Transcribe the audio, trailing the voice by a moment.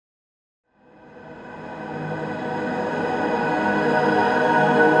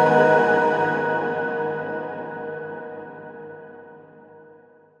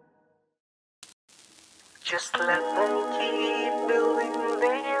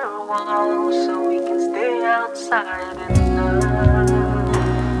walls so we can stay outside and love.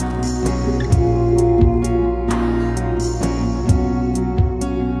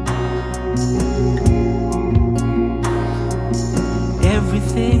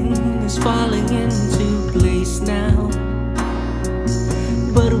 Everything is falling into place now,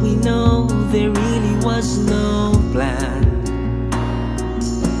 but we know there really was no plan.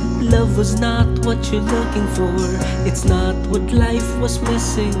 Love was not what you're looking for. It's not what life was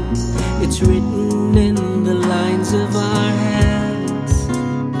missing. It's written in the lines of our hands.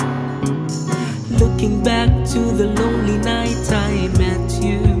 Looking back to the lonely night I met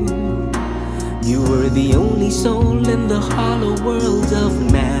you, you were the only soul in the hollow world of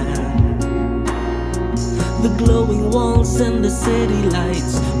man. The glowing walls and the city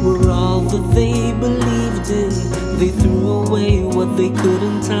lights were all that they believed in. They threw away what they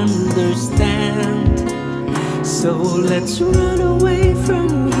couldn't understand. So let's run away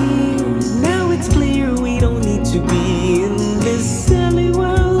from here. Now it's clear we don't need to be in this silly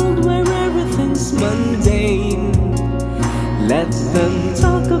world where everything's mundane. Let them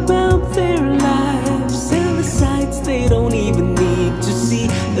talk about their lives and the sights they don't even need to see,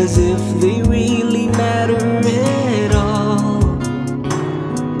 as if they really matter at all.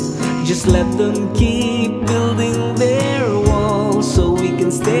 Just let them keep building their walls so we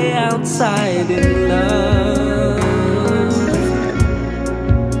can stay outside in love.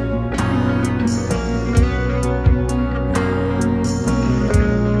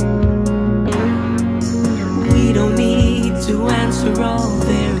 We don't need to answer all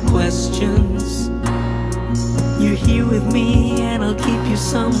their questions. You're here with me and I'll keep you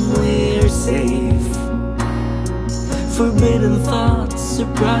somewhere safe. Forbidden thoughts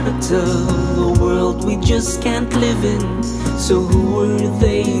are products of a world we just can't live in. So who are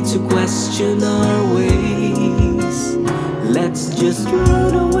they to question our ways? Let's just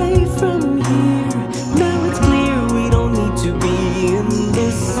run away from here. Now it's clear we don't need to be in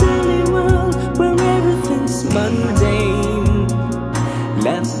this silly world where everything's mundane.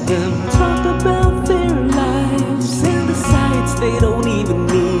 Let them talk about their lives and the sights they don't even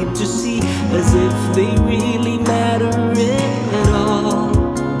need to see, as if they really matter at all.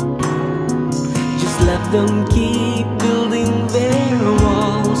 Just let them keep building their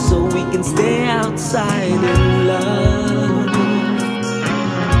walls so we can stay outside in love.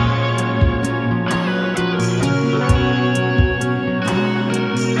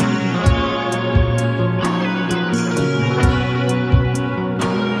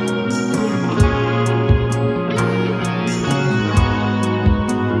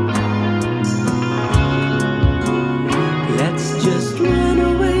 Just run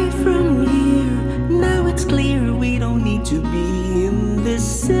away from here. Now it's clear we don't need to be in this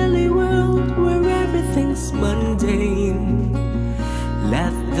silly world where everything's mundane.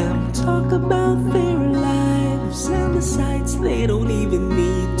 Let them talk about their lives and the sights they don't even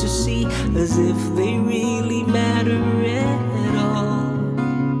need to see, as if they really matter at all.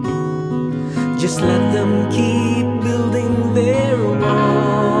 Just let them keep building their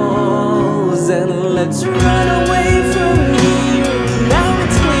walls and let's run away